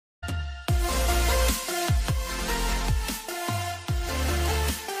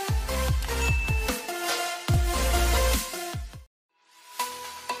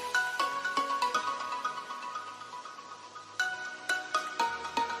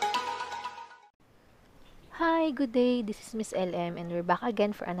Hi, good day. This is Miss LM and we're back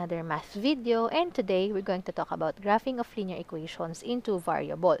again for another math video, and today we're going to talk about graphing of linear equations into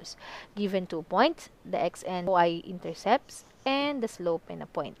variables. Given 2 points, the x and y intercepts, and the slope and a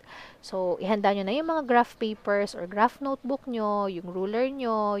point. So, ihanda nyo na yung mga graph papers or graph notebook nyo, yung ruler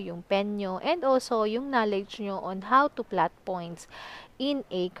nyo, yung pen nyo, and also yung knowledge nyo on how to plot points in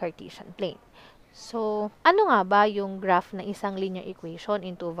a Cartesian plane. So, ano nga ba yung graph na isang linear equation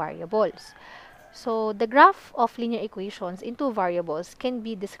into variables? So, the graph of linear equations in two variables can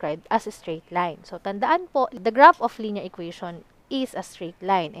be described as a straight line. So, tandaan po, the graph of linear equation is a straight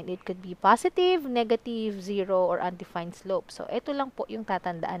line and it could be positive, negative, zero, or undefined slope. So, ito lang po yung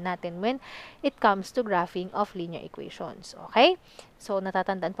tatandaan natin when it comes to graphing of linear equations. Okay? So,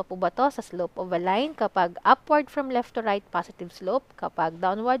 natatandaan pa po ba to sa slope of a line? Kapag upward from left to right, positive slope. Kapag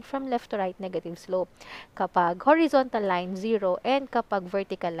downward from left to right, negative slope. Kapag horizontal line, zero. And kapag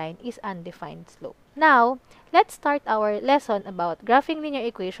vertical line is undefined slope. Now, let's start our lesson about graphing linear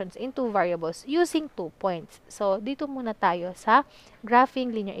equations in two variables using 2 points. So, dito muna tayo sa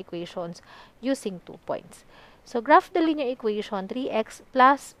graphing linear equations using 2 points. So, graph the linear equation 3x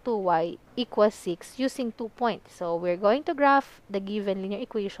plus 2y equals 6 using 2 points. So, we're going to graph the given linear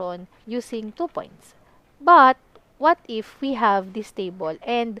equation using 2 points. But, what if we have this table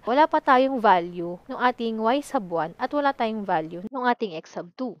and wala pa tayong value ng ating y sub 1 at wala tayong value ng ating x sub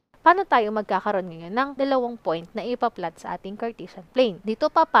 2? Paano tayo magkakaroon ngayon ng dalawang point na ipa-plot sa ating Cartesian plane? Dito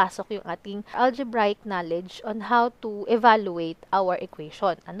papasok yung ating algebraic knowledge on how to evaluate our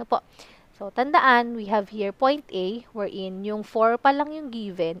equation. Ano po? So, tandaan, we have here point A, wherein yung 4 pa lang yung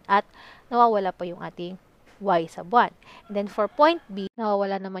given at nawawala pa yung ating y sub 1. And then for point B,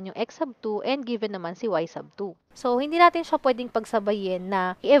 nawawala naman yung x sub 2 and given naman si y sub 2. So, hindi natin siya pwedeng pagsabayin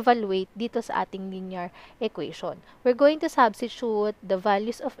na i-evaluate dito sa ating linear equation. We're going to substitute the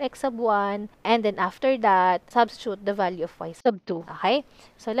values of x sub 1 and then after that, substitute the value of y sub 2. Okay?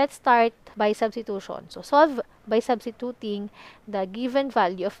 So, let's start by substitution. So, solve by substituting the given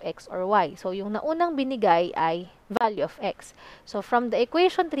value of x or y. So, yung naunang binigay ay value of x. So, from the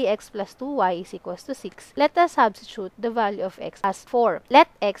equation 3x plus 2y is equals to 6, let us substitute the value of x as 4.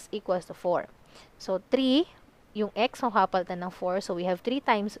 Let x equals to 4. So, 3, yung x makapalitan ng 4. So, we have 3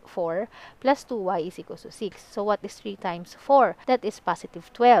 times 4 plus 2y is equals to 6. So, what is 3 times 4? That is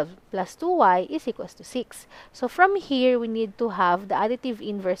positive 12 plus 2y is equals to 6. So, from here, we need to have the additive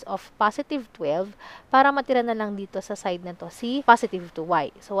inverse of positive 12 para matira na lang dito sa side na to si positive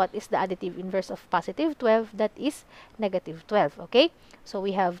 2y. So, what is the additive inverse of positive 12? That is negative 12. Okay? So,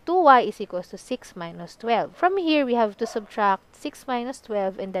 we have 2y is equals to 6 minus 12. From here, we have to subtract 6 minus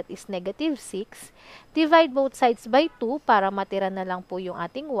 12 and that is negative 6. Divide both sides by 2 para matira na lang po yung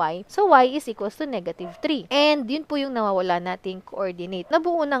ating y. So, y is equals to negative 3. And yun po yung nawawala nating coordinate.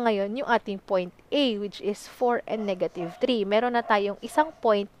 Nabuo na ngayon yung ating point A, which is 4 and negative 3. Meron na tayong isang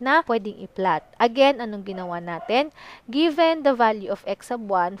point na pwedeng i-plot. Again, anong ginawa natin? Given the value of x sub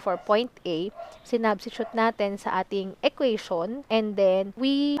 1 for point A, sinubstitute natin sa ating equation and then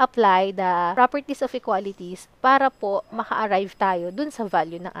we apply the properties of equalities para po maka-arrive tayo dun sa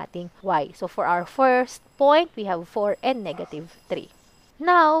value ng ating y. So, for our first point, we have 4 and negative 3.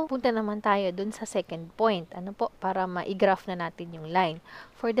 Now, punta naman tayo dun sa second point. Ano po? Para ma-graph na natin yung line.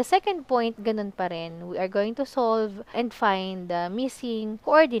 For the second point, ganun pa rin. We are going to solve and find the missing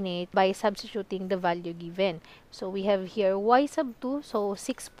coordinate by substituting the value given. So, we have here y sub 2. So,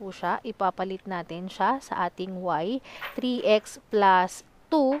 6 po siya. Ipapalit natin siya sa ating y. 3x plus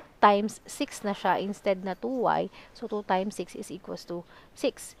 2 times 6 na siya instead na 2y. So, 2 times 6 is equals to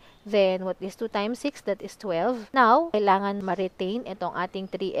 6. Then, what is 2 times 6? That is 12. Now, kailangan ma-retain itong ating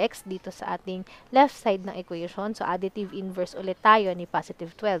 3x dito sa ating left side ng equation. So, additive inverse ulit tayo ni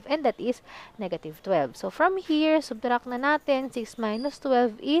positive 12. And that is negative 12. So, from here, subtract na natin. 6 minus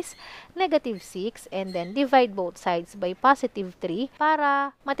 12 is negative 6. And then, divide both sides by positive 3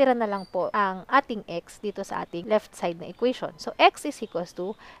 para matira na lang po ang ating x dito sa ating left side na equation. So, x is equals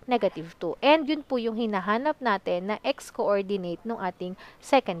to negative 2. And yun po yung hinahanap natin na x-coordinate ng ating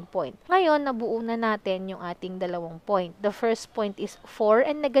second point. Ngayon, nabuo na natin yung ating dalawang point. The first point is 4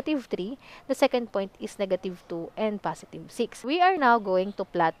 and negative 3. The second point is negative 2 and positive 6. We are now going to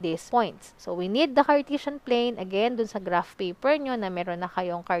plot these points. So, we need the Cartesian plane. Again, dun sa graph paper nyo na meron na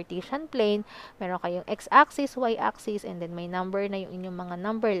kayong Cartesian plane, meron kayong x-axis, y-axis, and then may number na yung inyong mga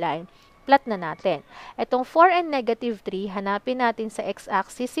number line. Plot na natin. Itong 4 and negative 3, hanapin natin sa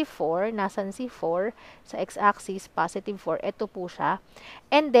x-axis si 4. Nasaan si 4? Sa x-axis, positive 4. Ito po siya.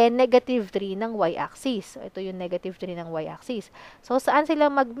 And then, negative 3 ng y-axis. So, ito yung negative 3 ng y-axis. So, saan sila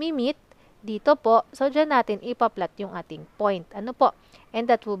mag-meet? dito po. So, dyan natin ipa-plot yung ating point. Ano po? And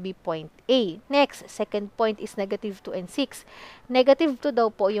that will be point A. Next, second point is negative 2 and 6. Negative 2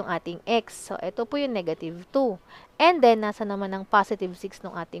 daw po yung ating x. So, ito po yung negative 2. And then, nasa naman ang positive 6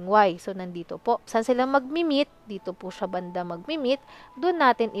 ng ating y. So, nandito po. Saan sila magmi-meet? Dito po siya banda magmi-meet. Doon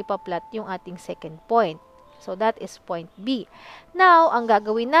natin ipa-plot yung ating second point. So, that is point B. Now, ang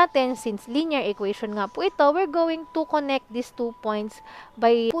gagawin natin, since linear equation nga po ito, we're going to connect these 2 points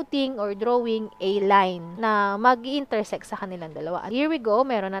by putting or drawing a line na mag-intersect sa kanilang dalawa. Here we go,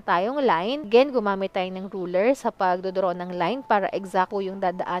 meron na tayong line. Again, gumamit tayo ng ruler sa pagdodraw ng line para exact po yung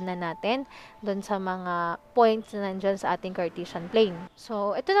dadaanan natin doon sa mga points na nandyan sa ating Cartesian plane.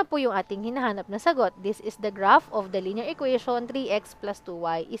 So, ito na po yung ating hinahanap na sagot. This is the graph of the linear equation 3x plus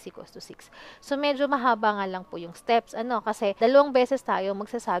 2y is equals to 6. So, medyo mahaba nga lang po yung steps. Kasi dalawang beses tayo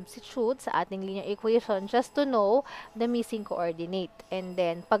magsasubstitute sa ating linear equation just to know the missing coordinate. And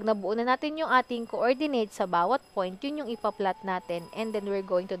then, pag nabuo na natin yung ating coordinate sa bawat point, yun yung ipa-plot natin. And then, we're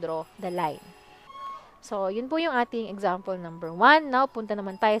going to draw the line. So, yun po yung ating example number 1. Now, punta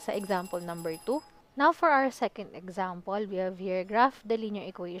naman tayo sa example number 2. Now, for our second example, we have here graph the linear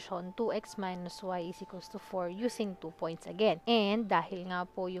equation 2x minus y is equals to 4 using 2 points again. And dahil nga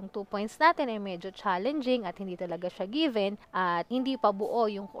po yung 2 points natin ay medyo challenging at hindi talaga siya given at hindi pa buo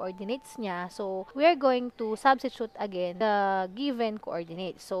yung coordinates niya, so we are going to substitute again the given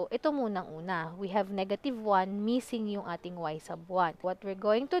coordinates. So, ito munang una. We have negative 1 missing yung ating y sub 1. What we're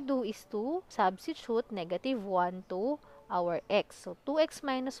going to do is to substitute negative 1 to our x. So, 2x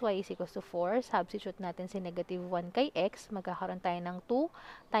minus y is equals to 4. Substitute natin si negative 1 kay x. Magkakaroon tayo ng 2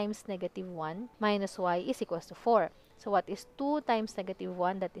 times negative 1 minus y is equals to 4. So, what is 2 times negative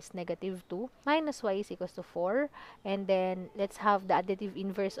 1? That is negative 2 minus y is equals to 4. And then, let's have the additive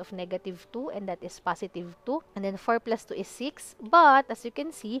inverse of negative 2 and that is positive 2. And then, 4 plus 2 is 6. But, as you can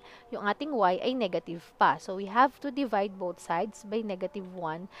see, yung ating y ay negative pa. So, we have to divide both sides by negative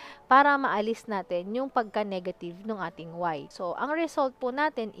 1 para maalis natin yung pagka-negative ng ating y. So, ang result po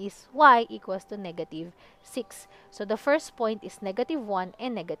natin is y equals to negative 6. So, the first point is negative 1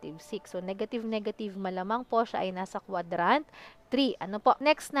 and negative 6. So, negative, malamang po siya ay nasa quadrant 3. Ano po?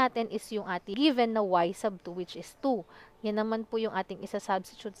 Next natin is yung ating given na y sub 2 which is 2. Yan naman po yung ating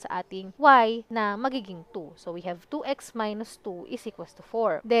isa-substitute sa ating y na magiging 2. So, we have 2x minus 2 is equals to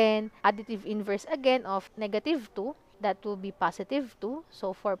 4. Then, additive inverse again of negative 2. That will be positive 2.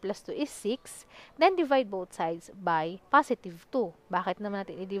 So, 4 plus 2 is 6. Then, divide both sides by positive 2. Bakit naman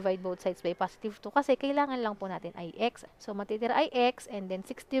natin i-divide both sides by positive 2? Kasi kailangan lang po natin ay x. So, matitira ay x and then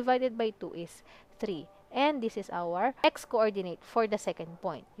 6 divided by 2 is 3. And this is our x-coordinate for the second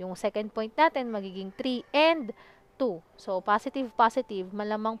point. Yung second point natin magiging 3 and 2. So, positive,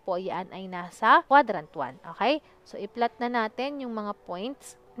 malamang po yan ay nasa quadrant 1. Okay? So, i-plot na natin yung mga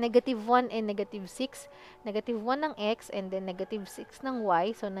points. Negative 1 and negative 6. Negative 1 ng x and then negative 6 ng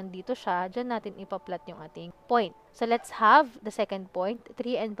y. So, nandito siya. Diyan natin ipa-plot yung ating point. So, let's have the second point.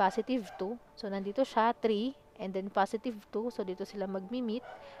 3 and positive 2. So, nandito siya. 3 and then positive 2. So, dito sila magmi-meet.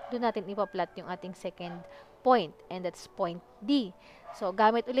 Doon natin ipa-plot yung ating second point. And that's point D. So,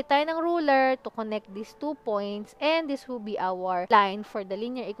 gamit ulit tayo ng ruler to connect these 2 points and this will be our line for the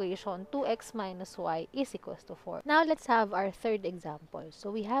linear equation 2x minus y is equals to 4. Now, let's have our third example.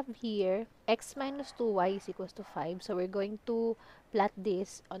 So, we have here x minus 2y is equals to 5. So, we're going to plot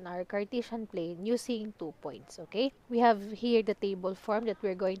this on our Cartesian plane using 2 points, okay? We have here the table form that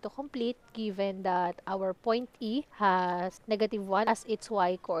we're going to complete given that our point E has negative 1 as its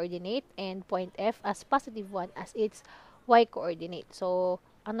y coordinate and point F as positive 1 as its y coordinate. So,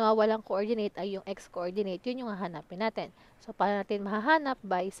 ang nawawalang coordinate ay yung x coordinate. Yun yung hahanapin natin. So, paano natin mahahanap?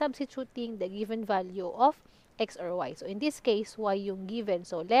 By substituting the given value of x or y. So, in this case, y yung given.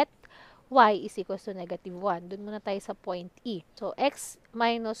 So, let y is equals to negative 1. Doon muna tayo sa point E. So, x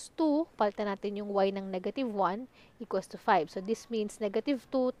minus 2, palitan natin yung y ng negative 1 equals to 5. So, this means negative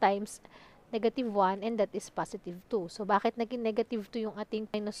 2 times negative 1 and that is positive 2. So, bakit naging negative 2 yung ating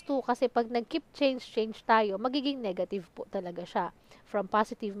minus 2? Kasi pag nag-keep change tayo, magiging negative po talaga siya. From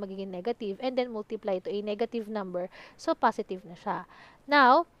positive, magiging negative and then multiply to a negative number. So, positive na siya.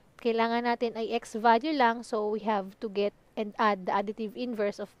 Now, kailangan natin ay x value lang. So, we have to get and add the additive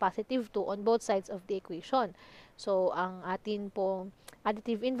inverse of positive 2 on both sides of the equation. So, ang atin pong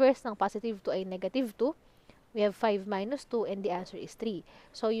additive inverse ng positive 2 ay negative 2. We have 5 minus 2 and the answer is 3.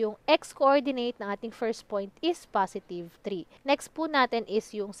 So, yung x-coordinate ng ating first point is positive 3. Next po natin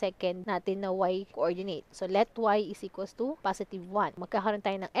is yung second natin na y-coordinate. So, let y is equals to positive 1. Magkakaroon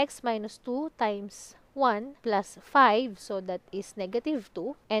tayo ng x minus 2 times 1 plus 5, so that is negative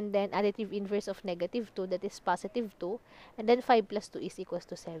 2, and then additive inverse of negative 2, that is positive 2, and then 5 plus 2 is equals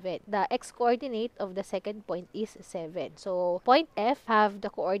to 7. The x-coordinate of the second point is 7. So, point F have the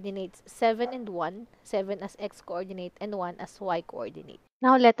coordinates 7 and 1, 7 as x-coordinate and 1 as y-coordinate.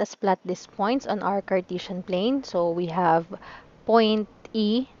 Now, let us plot these points on our Cartesian plane. So, we have point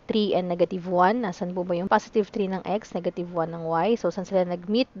E, 3 and negative 1. Nasaan po ba yung positive 3 ng x, negative 1 ng y? So, saan sila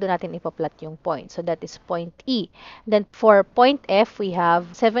nag-meet, doon natin ipa-plot yung point. So, that is point E. Then, for point F, we have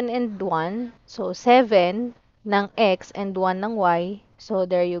 7 and 1. So, 7 ng x and 1 ng y. So,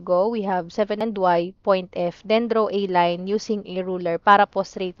 there you go. We have 7 and y, point F. Then, draw a line using a ruler para po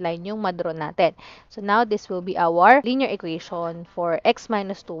straight line yung madraw natin. So, now, this will be our linear equation for x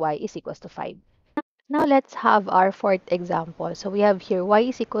minus 2y is equals to 5. Now, let's have our fourth example. So, we have here y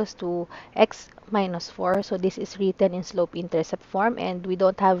is equals to x minus 4. So, this is written in slope-intercept form and we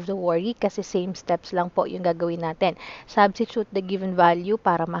don't have to worry kasi same steps lang po yung gagawin natin. Substitute the given value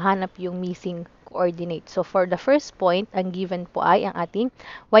para mahanap yung missing coordinate. So, for the first point, ang given po ay ang ating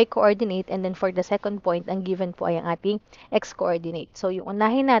y-coordinate and then for the second point, ang given po ay ang ating x-coordinate. So, yung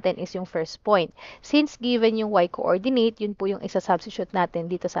unahin natin is yung first point. Since given yung y-coordinate, yun po yung isa-substitute natin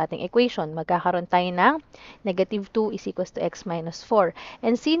dito sa ating equation. Magkakaroon tayo ng negative 2 is equals to x minus 4.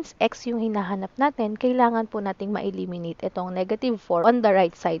 And since x yung hinahanap natin, kailangan po nating ma-eliminate itong negative 4 on the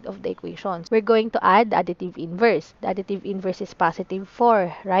right side of the equation. We're going to add the additive inverse. The additive inverse is positive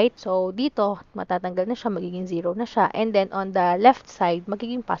 4, right? So, dito, matatanggal na siya, magiging 0 na siya. And then, on the left side,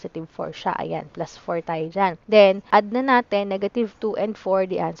 magiging positive 4 siya. Ayan, plus 4 tayo dyan. Then, add na natin, negative 2 and 4,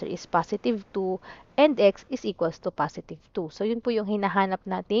 the answer is positive 2, and x is equals to positive 2. So, yun po yung hinahanap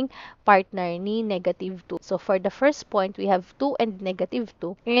nating partner ni negative 2. So, for the first point, we have 2 and negative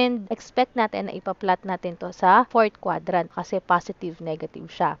 2. And expect natin na ipa-plot natin to sa fourth quadrant kasi positive,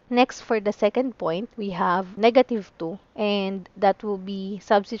 negative siya. Next, for the second point, we have negative 2. And that will be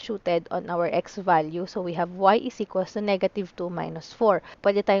substituted on our x value. So, we have y is equals to negative 2 minus 4.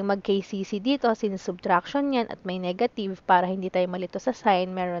 Pwede tayong mag-KCC dito since subtraction yan at may negative para hindi tayo malito sa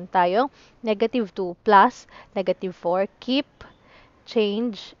sign. Meron tayong negative 2 plus negative 4, keep,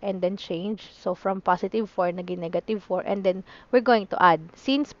 change, and then change. So, from positive 4, naging negative 4, and then we're going to add.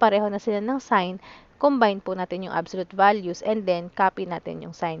 Since pareho na sila ng sign, combine po natin yung absolute values and then copy natin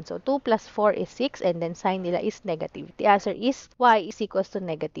yung sign. So, 2 plus 4 is 6 and then sign nila is negative. The answer is y is equals to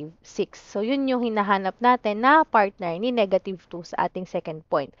negative 6. So, yun yung hinahanap natin na partner ni negative 2 sa ating second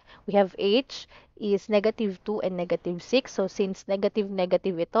point. We have h is negative 2 and negative 6. So, since negative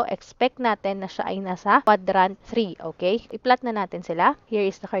ito, expect natin na siya ay nasa quadrant 3. Okay? I-plot na natin sila. Here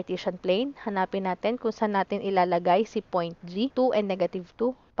is the Cartesian plane. Hanapin natin kung saan natin ilalagay si point G. 2 and negative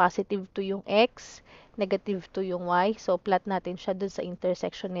 2. Positive 2 yung x, negative 2 yung y. So, plot natin siya dun sa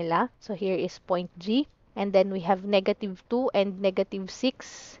intersection nila. So, here is point G. And then, we have negative 2 and negative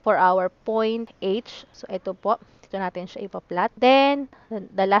 6 for our point H. So, ito po. Dito natin siya ipa-plot. Then,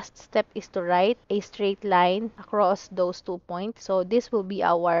 the last step is to write a straight line across those 2 points. So, this will be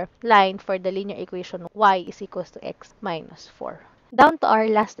our line for the linear equation y is equals to x minus 4. Down to our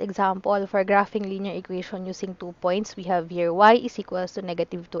last example for graphing linear equation using 2 points, we have here y is equals to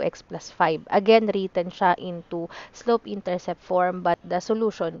negative 2x plus 5. Again, written siya into slope-intercept form but the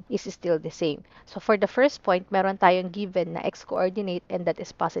solution is still the same. So, for the first point, meron tayong given na x-coordinate and that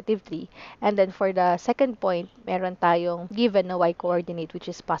is positive 3. And then, for the second point, meron tayong given na y-coordinate which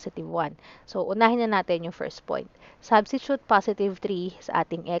is positive 1. So, unahin na natin yung first point. Substitute positive 3 sa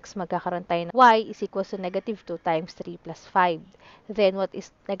ating x, magkakaroon tayo ng y is equals to negative 2 times 3 plus 5. Then, what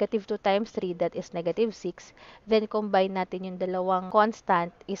is negative 2 times 3? That is negative 6. Then, combine natin yung dalawang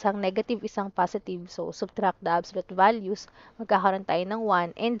constant, isang negative, isang positive. So, subtract the absolute values, magkakaroon tayo ng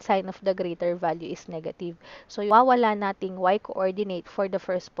 1, and sign of the greater value is negative. So, yung wawala nating y-coordinate for the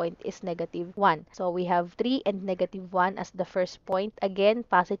first point is negative 1. So, we have 3 and negative 1 as the first point. Again,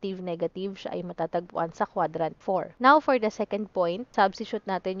 positive, negative, siya ay matatagpuan sa quadrant 4. Now, for the second point, substitute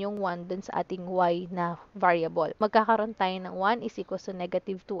natin yung 1 dun sa ating y na variable. Magkakaroon tayo ng 1 is equals to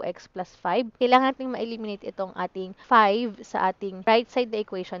negative 2x plus 5. Kailangan natin ma-eliminate itong ating 5 sa ating right side the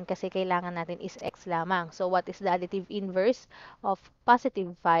equation kasi kailangan natin is x lamang. So, what is the additive inverse of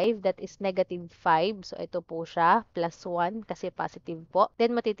positive 5? That is negative 5. So, ito po siya, plus 1 kasi positive po.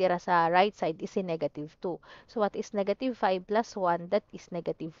 Then, matitira sa right side is a negative 2. So, what is negative 5 plus 1? That is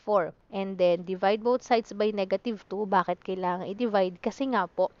negative 4. And then, divide both sides by negative 2. Bakit kailangan i-divide? Kasi nga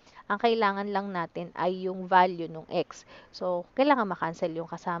po, ang kailangan lang natin ay yung value ng x. So, kailangan makancel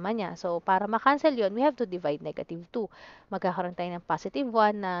yung kasama niya. So, para makancel yun, we have to divide negative 2. Magkakaroon tayo ng positive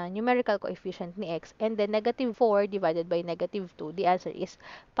 1 na numerical coefficient ni x and then negative 4 divided by negative 2. The answer is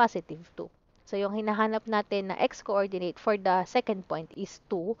positive 2. So, yung hinahanap natin na x-coordinate for the second point is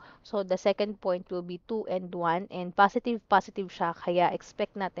 2. So, the second point will be 2 and 1 and positive siya kaya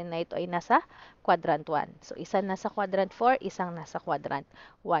expect natin na ito ay nasa quadrant 1. So, isa nasa quadrant 4, isang nasa quadrant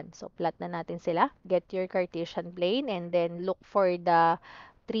 1. So, plot na natin sila. Get your Cartesian plane and then look for the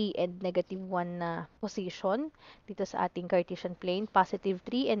 3 and negative 1 na position dito sa ating Cartesian plane. Positive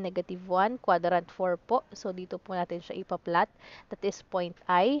 3 and negative 1, quadrant 4 po. So, dito po natin siya ipa-plot. That is point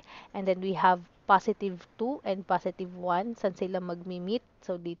I. And then we have positive 2 and positive 1. Saan sila magmi-meet?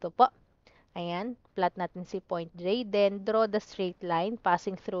 So, dito po. Ayan, plot natin si point J. Then, draw the straight line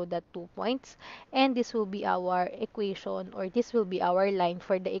passing through the 2 points. And this will be our equation or this will be our line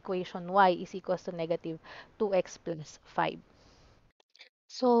for the equation y is equals to negative 2x plus 5.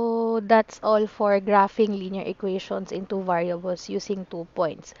 So, that's all for graphing linear equations into variables using 2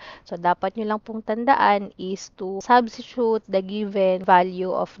 points. So, dapat nyo lang pong tandaan is to substitute the given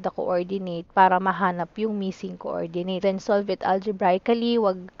value of the coordinate para mahanap yung missing coordinate. Then, solve it algebraically.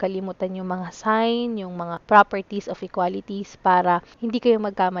 Huwag kalimutan yung mga sign, yung mga properties of equalities para hindi kayo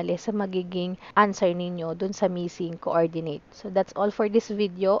magkamali sa magiging answer ninyo dun sa missing coordinate. So, that's all for this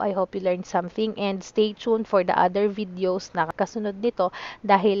video. I hope you learned something and stay tuned for the other videos na kasunod nito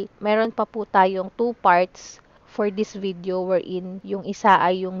dahil meron pa po tayong 2 parts for this video wherein yung isa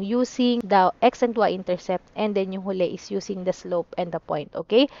ay yung using the x and y intercept and then yung huli is using the slope and the point,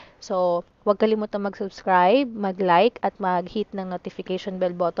 okay? So, huwag kalimutan mag-subscribe, mag-like, at mag-hit ng notification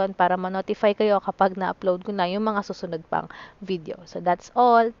bell button para ma-notify kayo kapag na-upload ko na yung mga susunod pang video. So, that's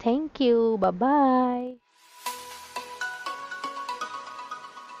all. Thank you. Bye-bye!